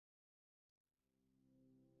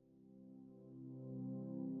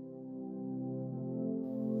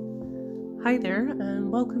Hi there,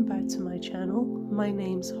 and welcome back to my channel. My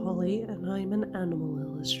name's Holly and I'm an animal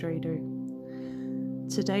illustrator.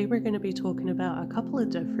 Today we're going to be talking about a couple of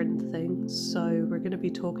different things. So we're going to be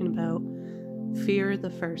talking about fear the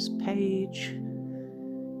first page,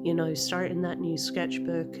 starting that new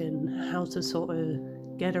sketchbook and how to sort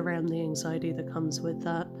of get around the anxiety that comes with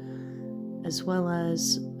that, as well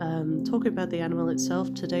as talking about the animal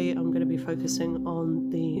itself. Today I'm going to be focusing on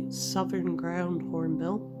the southern ground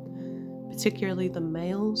hornbill, particularly the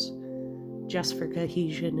males, just for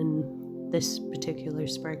cohesion in this particular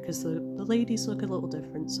spread, because the ladies look a little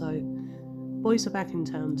different. So boys are back in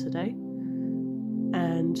town today,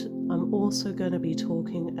 and I'm also going to be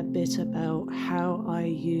talking a bit about how I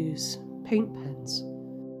use paint pens.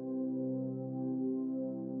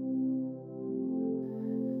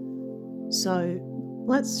 So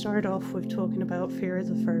let's start off with talking about fear of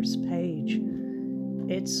the first page.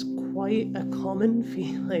 It's quite a common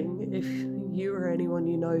feeling if you or anyone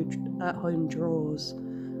you know at home draws.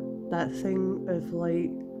 That thing of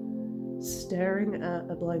like staring at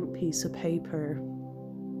a blank piece of paper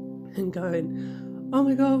and going, oh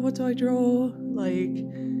my god, what do I draw? Like,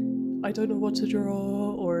 I don't know what to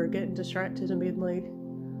draw, or getting distracted and being like,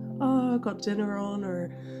 oh, I've got dinner on,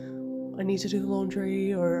 or I need to do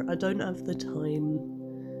laundry, or I don't have the time.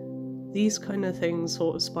 These kind of things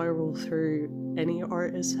sort of spiral through any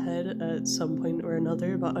artist's head at some point or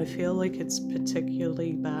another, but I feel like it's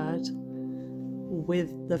particularly bad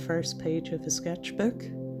with the first page of a sketchbook.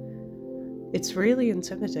 It's really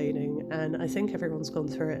intimidating, and I think everyone's gone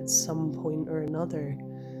through it at some point or another.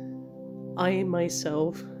 I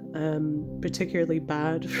myself am particularly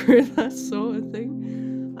bad for that sort of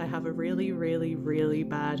thing. I have a really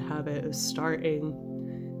bad habit of starting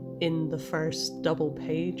in the first double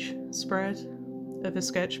page spread of a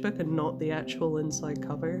sketchbook and not the actual inside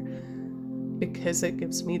cover, because it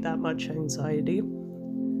gives me that much anxiety.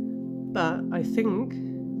 But I think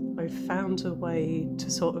I've found a way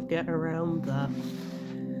to sort of get around that.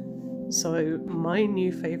 So my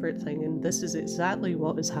new favorite thing, and this is exactly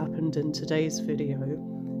what has happened in today's video,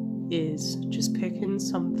 is just picking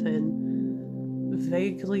something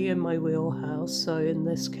vaguely in my wheelhouse. So in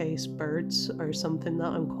this case, birds are something that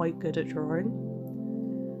I'm quite good at drawing,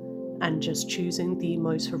 and just choosing the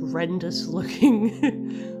most horrendous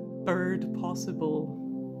looking bird possible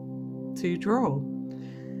to draw.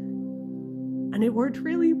 And it worked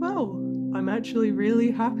really well. I'm actually really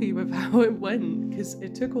happy with how it went, because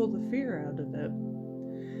it took all the fear out of it.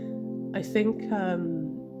 I think a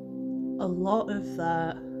lot of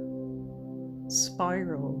that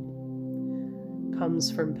spiral comes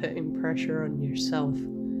from putting pressure on yourself,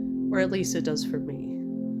 or at least it does for me,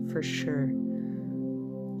 for sure.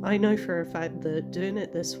 I know for a fact that doing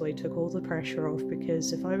it this way took all the pressure off,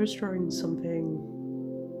 because if I was drawing something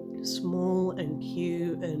small and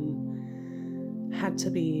cute and had to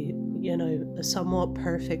be, a somewhat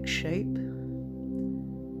perfect shape,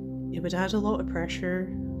 it would add a lot of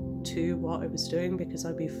pressure to what I was doing, because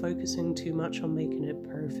I'd be focusing too much on making it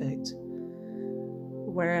perfect.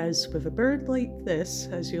 Whereas with a bird like this,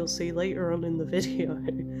 as you'll see later on in the video,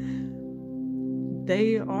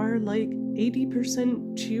 they are like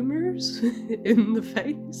 80% tumors in the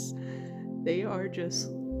face. They are just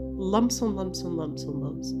lumps on lumps on lumps on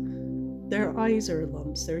lumps. Their eyes are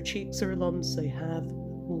lumps, their cheeks are lumps, they have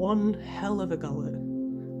one hell of a gullet.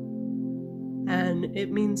 And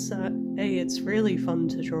it means that, A, it's really fun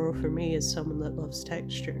to draw for me as someone that loves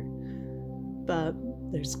texture, but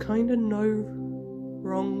there's kind of no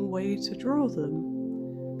wrong way to draw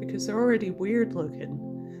them, because they're already weird looking.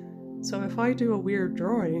 So if I do a weird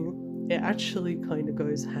drawing, it actually kind of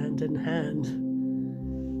goes hand in hand.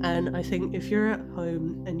 And I think if you're at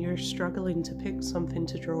home and you're struggling to pick something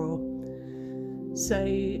to draw,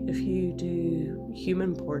 say if you do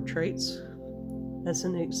human portraits as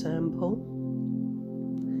an example,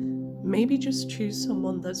 maybe just choose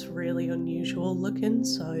someone that's really unusual looking.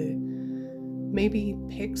 So maybe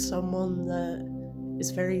pick someone that is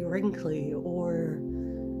very wrinkly or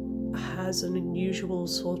has an unusual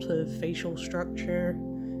sort of facial structure.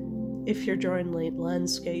 If you're drawing like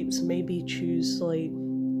landscapes, maybe choose like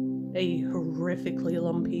a horrifically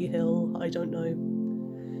lumpy hill. I don't know.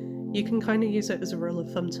 You can kind of use it as a rule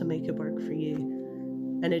of thumb to make it work for you,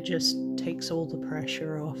 and it just takes all the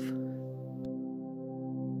pressure off.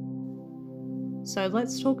 So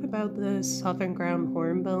let's talk about the southern ground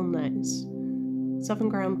hornbill next. Southern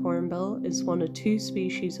ground hornbill is one of two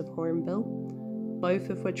species of hornbill, both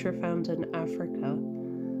of which are found in Africa.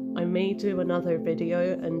 I may do another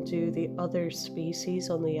video and do the other species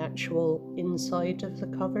on the actual inside of the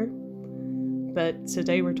cover, but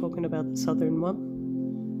today we're talking about the southern one.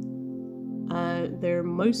 They're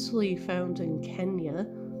mostly found in Kenya,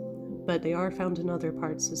 but they are found in other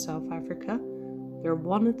parts of South Africa. They're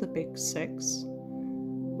one of the big six,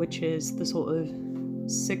 which is the sort of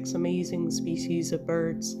 6 amazing species of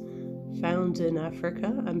birds found in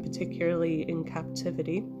Africa, and particularly in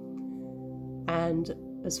captivity. And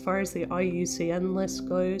as far as the IUCN list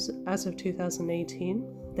goes, as of 2018,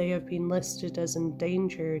 they have been listed as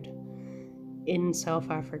endangered in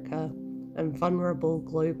South Africa and vulnerable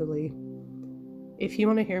globally. If you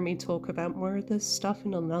want to hear me talk about more of this stuff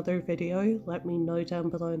in another video, let me know down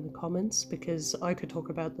below in the comments, because I could talk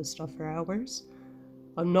about this stuff for hours.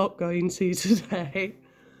 I'm not going to today,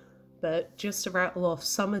 but just to rattle off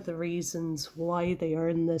some of the reasons why they are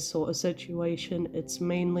in this sort of situation, it's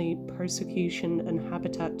mainly persecution and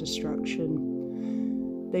habitat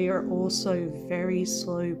destruction. They are also very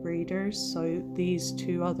slow breeders, so these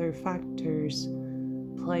two other factors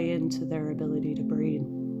play into their ability to breed.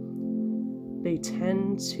 They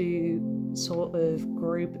tend to sort of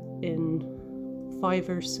group in 5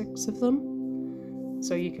 or 6 of them.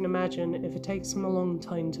 So you can imagine if it takes them a long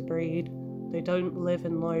time to breed, they don't live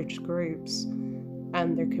in large groups,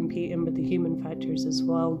 and they're competing with the human factors as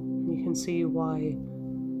well. You can see why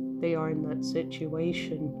they are in that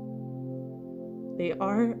situation. They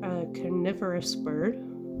are a carnivorous bird.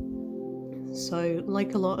 So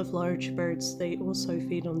like a lot of large birds, they also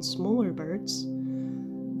feed on smaller birds,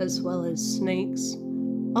 as well as snakes,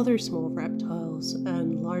 other small reptiles,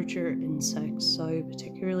 and larger insects, so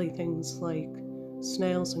particularly things like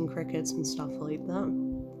snails and crickets and stuff like that.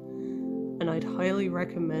 And I'd highly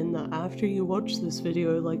recommend that after you watch this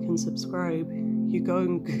video, like and subscribe, you go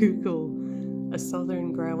and Google a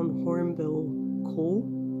southern ground hornbill call.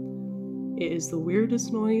 It is the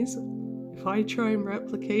weirdest noise. If I try and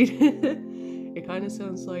replicate it, it kind of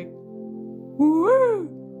sounds like woo,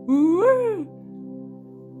 woo,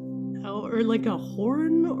 or like a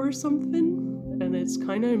horn or something, and it's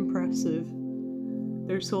kind of impressive.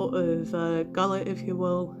 Their sort of gullet, if you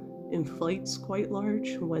will, inflates quite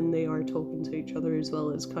large when they are talking to each other, as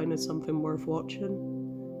well as kind of something worth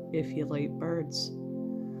watching if you like birds.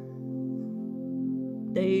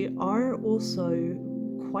 They are also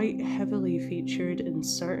quite heavily featured in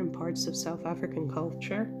certain parts of South African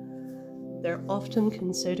culture. They're often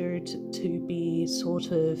considered to be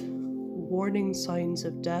sort of warning signs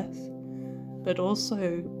of death, but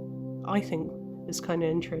also, I think, is kind of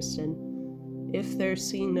interesting. If they're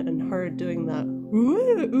seen and heard doing that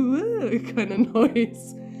kind of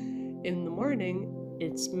noise in the morning,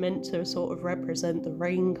 it's meant to sort of represent the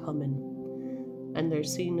rain coming. And they're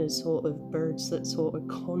seen as sort of birds that sort of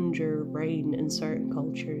conjure rain in certain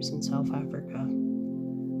cultures in South Africa.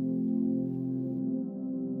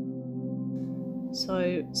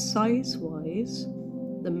 So size-wise,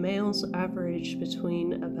 the males average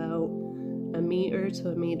between about 1 meter to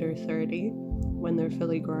 1.30 meters when they're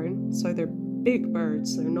fully grown. So they're big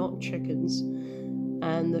birds, they're not chickens.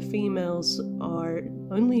 And the females are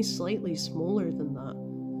only slightly smaller than that.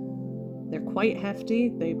 They're quite hefty.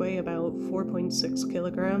 They weigh about 4.6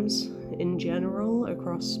 kilograms in general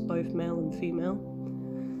across both male and female.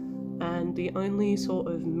 And the only sort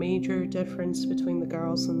of major difference between the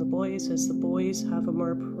girls and the boys is the boys have a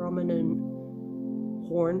more prominent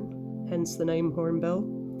horn, hence the name hornbill,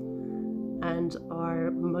 and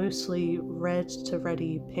are mostly red to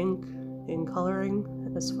reddy pink in colouring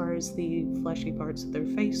as far as the fleshy parts of their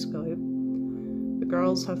face go. The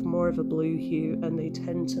girls have more of a blue hue, and they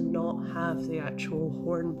tend to not have the actual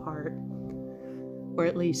horn part, or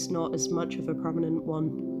at least not as much of a prominent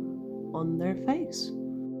one on their face.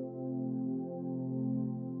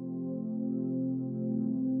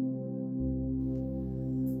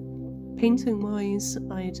 Painting wise,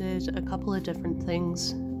 I did a couple of different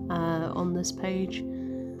things on this page.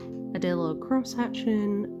 I did a little cross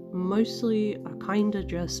hatching. Mostly I kind of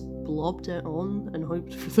just blobbed it on and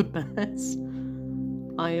hoped for the best.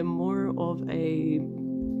 I am more of a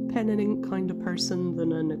pen and ink kind of person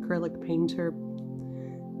than an acrylic painter.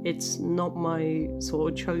 It's not my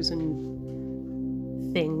sort of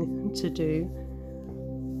chosen thing to do.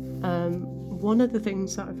 One of the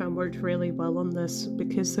things that I found worked really well on this,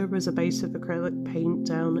 because there was a base of acrylic paint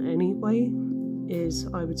down anyway, is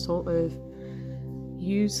I would sort of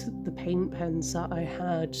use the paint pens that I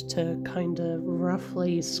had to kind of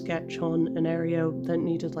roughly sketch on an area that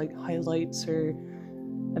needed like highlights or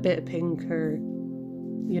a bit of pink or,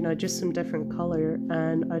 you know, just some different color,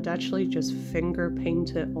 and I'd actually just finger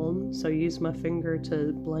paint it on, so use my finger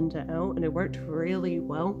to blend it out, and it worked really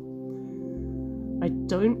well. I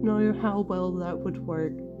don't know how well that would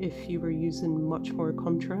work if you were using much more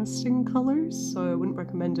contrasting colors, so I wouldn't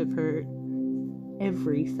recommend it for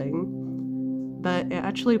everything. but it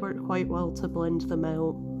actually worked quite well to blend them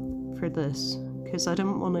out for this, because I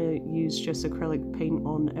didn't want to use just acrylic paint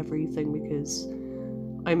on everything because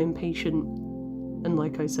I'm impatient, and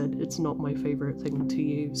like I said, it's not my favourite thing to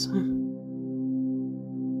use.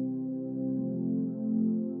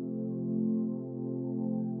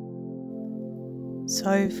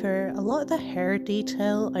 So for a lot of the hair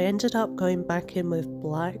detail, I ended up going back in with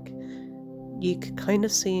black. You could kind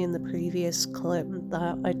of see in the previous clip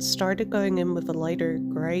that I'd started going in with a lighter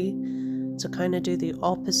grey to kind of do the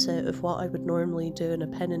opposite of what I would normally do in a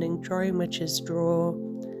pen and ink drawing, which is draw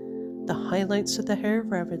the highlights of the hair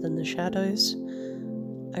rather than the shadows.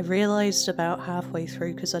 I realised about halfway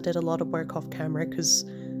through, because I did a lot of work off camera because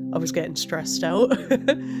I was getting stressed out,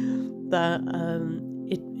 that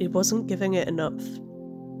it wasn't giving it enough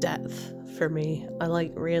depth for me. I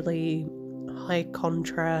like really high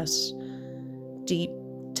contrast, deep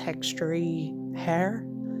textury hair,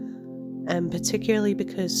 and particularly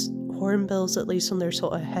because hornbills, at least on their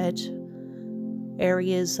sort of head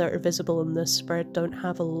areas that are visible in this spread, don't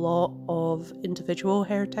have a lot of individual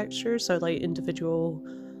hair textures, so like individual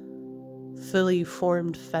fully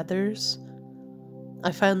formed feathers.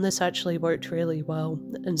 I found this actually worked really well,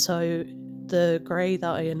 and so the grey that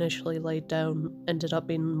I initially laid down ended up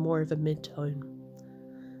being more of a mid-tone.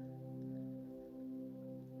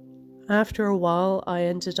 After a while, I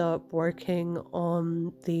ended up working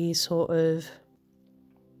on the sort of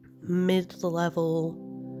mid-level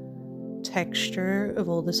texture of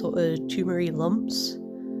all the sort of tumory lumps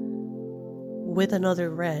with another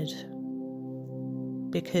red,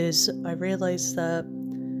 because I realised that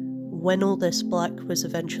when all this black was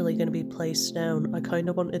eventually going to be placed down, I kind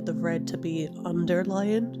of wanted the red to be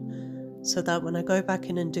underlying, so that when I go back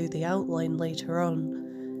in and do the outline later on,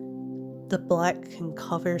 the black can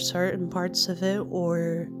cover certain parts of it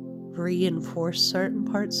or reinforce certain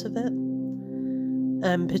parts of it.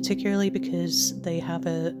 And particularly because they have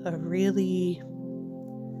a really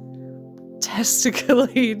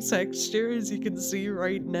testicular texture, as you can see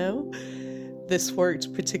right now, this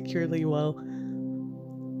worked particularly well.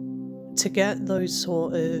 To get those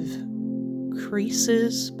sort of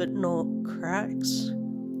creases but not cracks,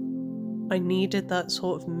 I needed that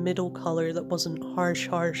sort of middle colour that wasn't harsh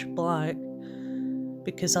black,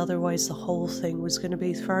 because otherwise the whole thing was going to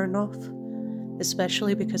be thrown off,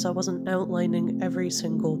 especially because I wasn't outlining every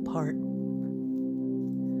single part.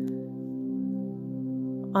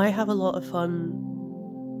 I have a lot of fun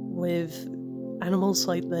with animals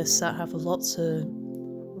like this that have lots of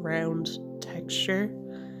round texture.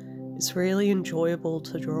 It's really enjoyable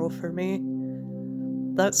to draw for me.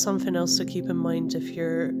 That's something else to keep in mind if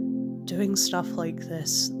you're doing stuff like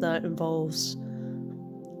this that involves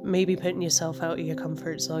maybe putting yourself out of your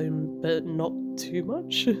comfort zone, but not too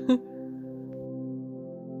much.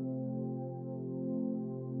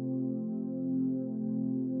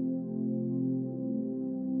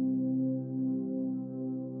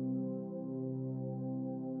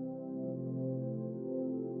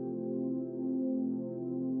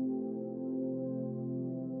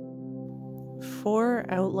 For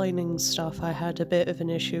outlining stuff, I had a bit of an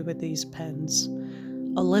issue with these pens.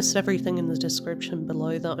 I'll list everything in the description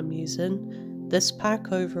below that I'm using. This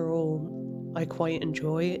pack overall I quite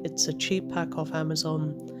enjoy. It's a cheap pack off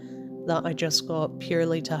Amazon that I just got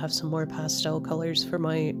purely to have some more pastel colours for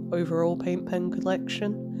my overall paint pen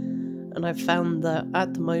collection. And I've found that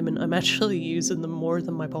at the moment I'm actually using them more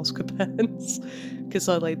than my Posca pens because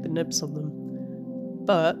I like the nibs on them.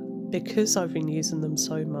 But because I've been using them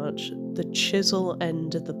so much, the chisel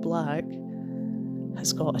end of the black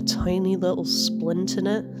has got a tiny little splint in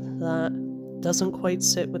it that doesn't quite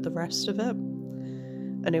sit with the rest of it,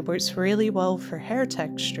 and it works really well for hair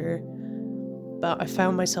texture, but I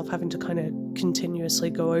found myself having to kind of continuously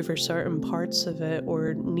go over certain parts of it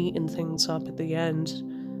or neaten things up at the end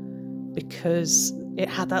because it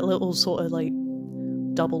had that little sort of like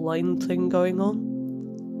double line thing going on.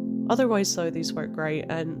 Otherwise though, these work great,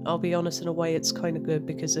 and I'll be honest, in a way it's kind of good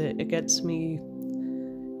because it gets me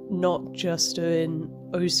not just doing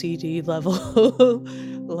OCD level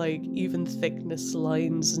like even thickness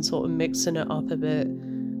lines and sort of mixing it up a bit,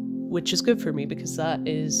 which is good for me because that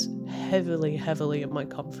is heavily in my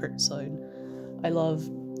comfort zone. I love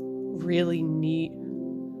really neat,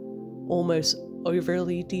 almost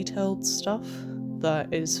overly detailed stuff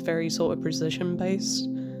that is very sort of precision based.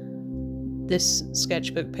 This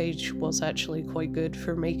sketchbook page was actually quite good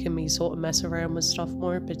for making me sort of mess around with stuff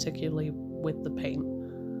more, particularly with the paint.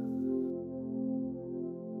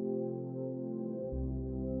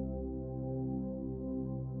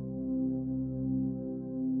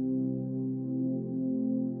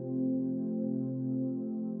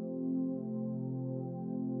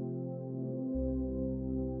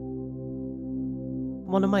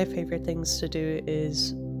 one of my favorite things to do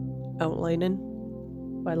is outlining.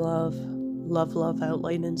 I love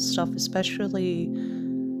outlining stuff, especially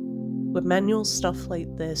with manual stuff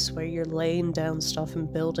like this, where you're laying down stuff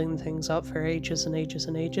and building things up for ages and ages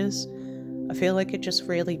and ages. I feel like it just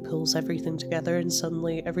really pulls everything together, and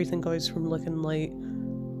suddenly everything goes from looking like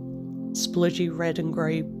spludgy red and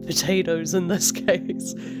grey potatoes in this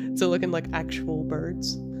case to looking like actual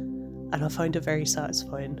birds. And I find it very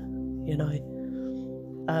satisfying, you know.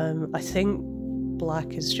 I think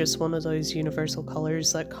black is just one of those universal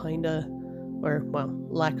colours that kinda, or well,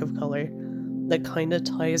 lack of colour, that kinda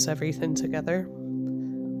ties everything together.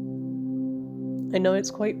 I know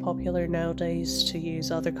it's quite popular nowadays to use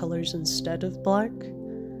other colours instead of black,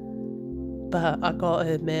 but I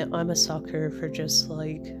gotta admit, I'm a sucker for just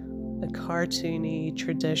like a cartoony,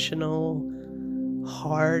 traditional,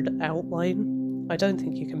 hard outline. I don't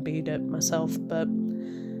think you can beat it myself, but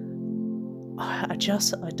I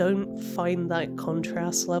don't find that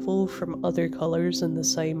contrast level from other colours in the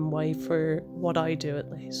same way for what I do,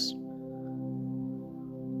 at least.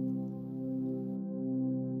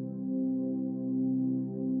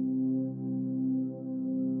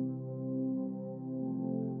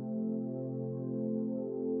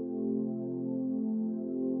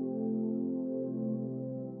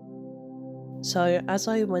 So as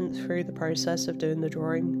I went through the process of doing the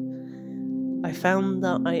drawing, I found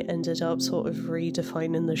that I ended up sort of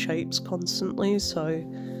redefining the shapes constantly. So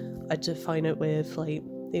I'd define it with like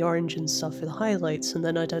the orange and stuff for the highlights, and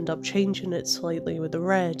then I'd end up changing it slightly with the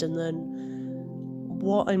red, and then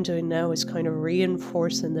what I'm doing now is kind of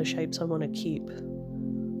reinforcing the shapes I want to keep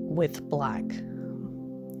with black.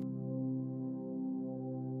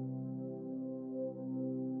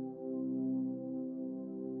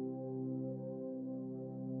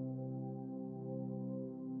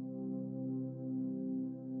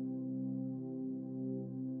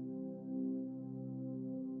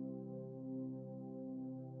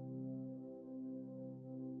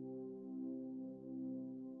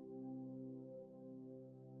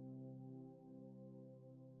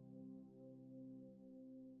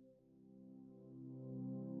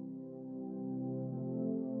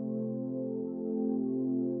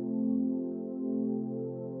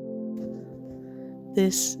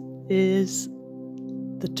 This is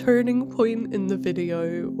the turning point in the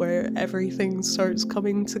video where everything starts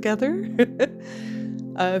coming together.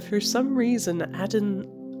 For some reason,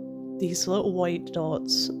 adding these little white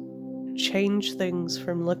dots change things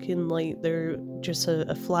from looking like they're just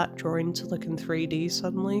a flat drawing to looking 3D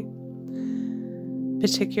suddenly.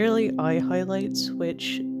 Particularly eye highlights,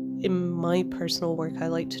 which in my personal work I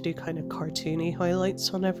like to do kind of cartoony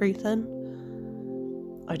highlights on everything.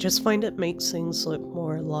 I just find it makes things look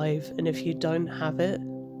more alive, and if you don't have it,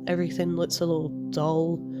 everything looks a little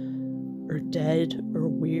dull or dead or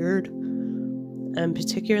weird. And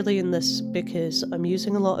particularly in this, because I'm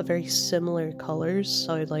using a lot of very similar colours,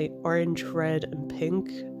 so like orange, red and pink.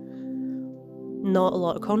 Not a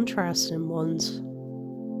lot of contrast in ones.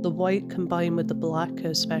 The white combined with the black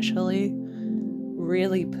especially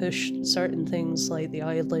really pushed certain things like the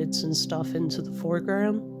eyelids and stuff into the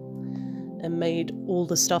foreground, and made all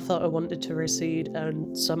the stuff that I wanted to recede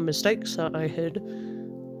and some mistakes that I had,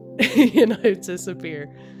 you know, disappear,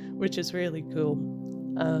 which is really cool.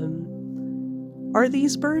 Are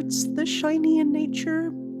these birds this shiny in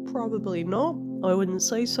nature? Probably not. I wouldn't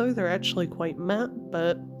say so. They're actually quite matte,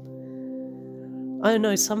 but I don't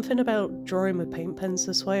know, something about drawing with paint pens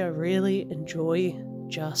this way, I really enjoy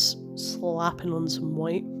just slapping on some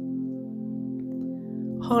white.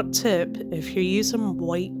 Hot tip, if you're using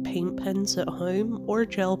white paint pens at home, or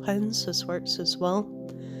gel pens, this works as well,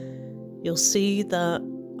 you'll see that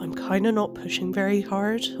I'm kind of not pushing very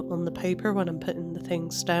hard on the paper when I'm putting the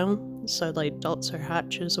things down, so like dots or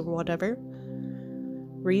hatches or whatever.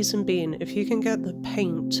 Reason being, if you can get the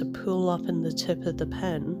paint to pull up in the tip of the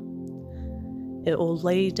pen, it will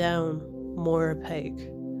lay down more opaque.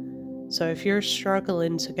 So if you're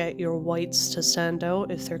struggling to get your whites to stand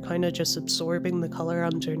out, if they're kind of just absorbing the colour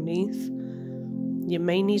underneath, you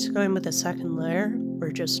may need to go in with a second layer, or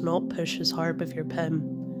just not push as hard with your pen.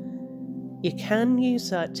 You can use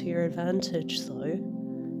that to your advantage though.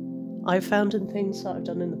 I've found in things that I've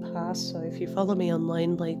done in the past, so if you follow me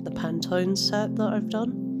online, like the Pantone set that I've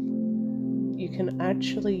done, you can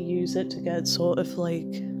actually use it to get sort of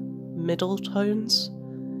like middle tones.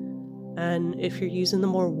 And if you're using the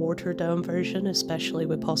more watered down version, especially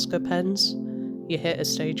with Posca pens, you hit a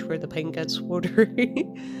stage where the paint gets watery,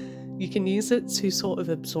 you can use it to sort of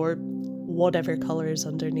absorb whatever colour is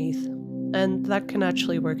underneath. And that can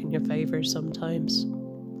actually work in your favour sometimes.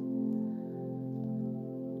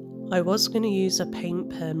 I was going to use a paint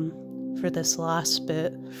pen for this last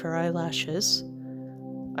bit for eyelashes.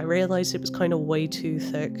 I realised it was kind of way too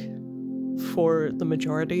thick for the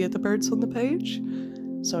majority of the birds on the page,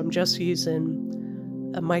 so I'm just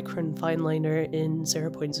using a Micron Fineliner in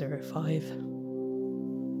 0.05.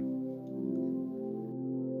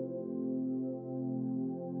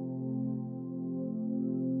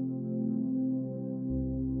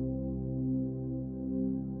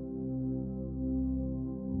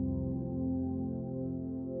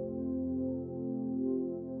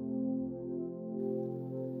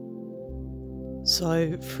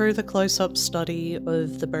 So for the close-up study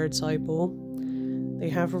of the bird's eyeball, they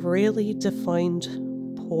have really defined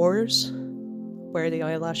pores where the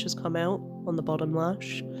eyelashes come out on the bottom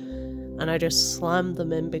lash, and I just slammed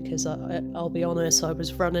them in because I'll be honest, I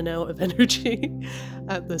was running out of energy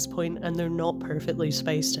at this point, and they're not perfectly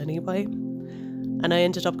spaced anyway. And I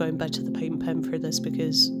ended up going back to the paint pen for this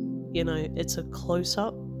because, you know, it's a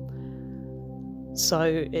close-up, so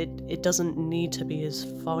it doesn't need to be as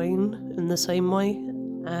fine in the same way,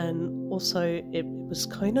 and also it was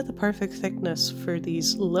kind of the perfect thickness for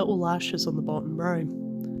these little lashes on the bottom row.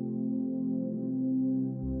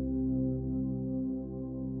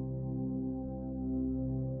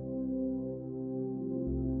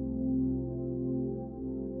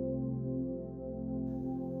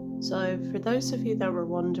 So for those of you that were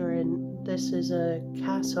wondering, this is a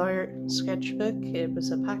CassArt Sketchbook. It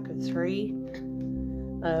was a pack of 3.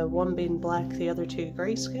 One being black, the other 2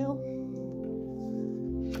 grayscale.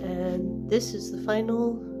 And this is the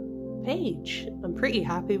final page. I'm pretty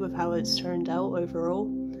happy with how it's turned out overall.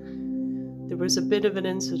 There was a bit of an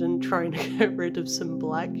incident trying to get rid of some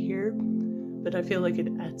black here, but I feel like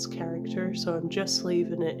it adds character, so I'm just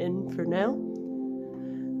leaving it in for now.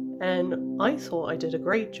 And I thought I did a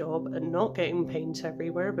great job at not getting paint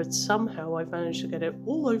everywhere, but somehow I managed to get it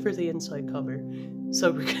all over the inside cover.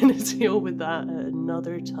 So we're going to deal with that at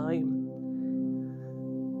another time.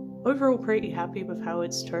 Overall, pretty happy with how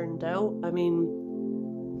it's turned out. I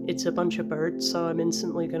mean, it's a bunch of birds, so I'm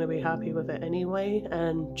instantly going to be happy with it anyway.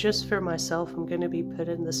 And just for myself, I'm going to be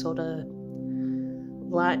putting the sort of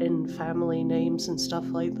Latin family names and stuff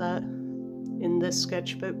like that in this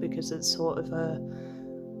sketchbook because it's sort of a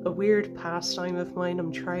weird pastime of mine.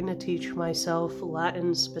 I'm trying to teach myself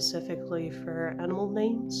Latin specifically for animal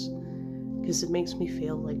names because it makes me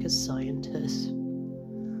feel like a scientist.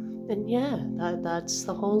 And yeah, that's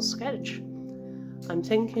the whole sketch. I'm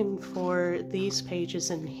thinking for these pages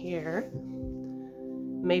in here,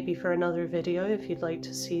 maybe for another video if you'd like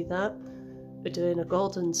to see that, we're doing a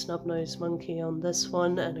golden snub-nosed monkey on this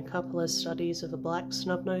one and a couple of studies of a black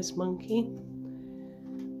snub-nosed monkey.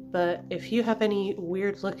 But if you have any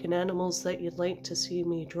weird looking animals that you'd like to see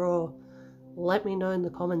me draw, let me know in the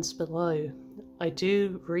comments below. I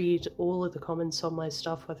do read all of the comments on my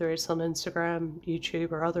stuff, whether it's on Instagram,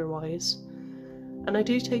 YouTube or otherwise. And I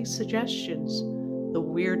do take suggestions. The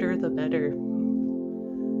weirder the better.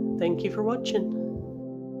 Thank you for watching.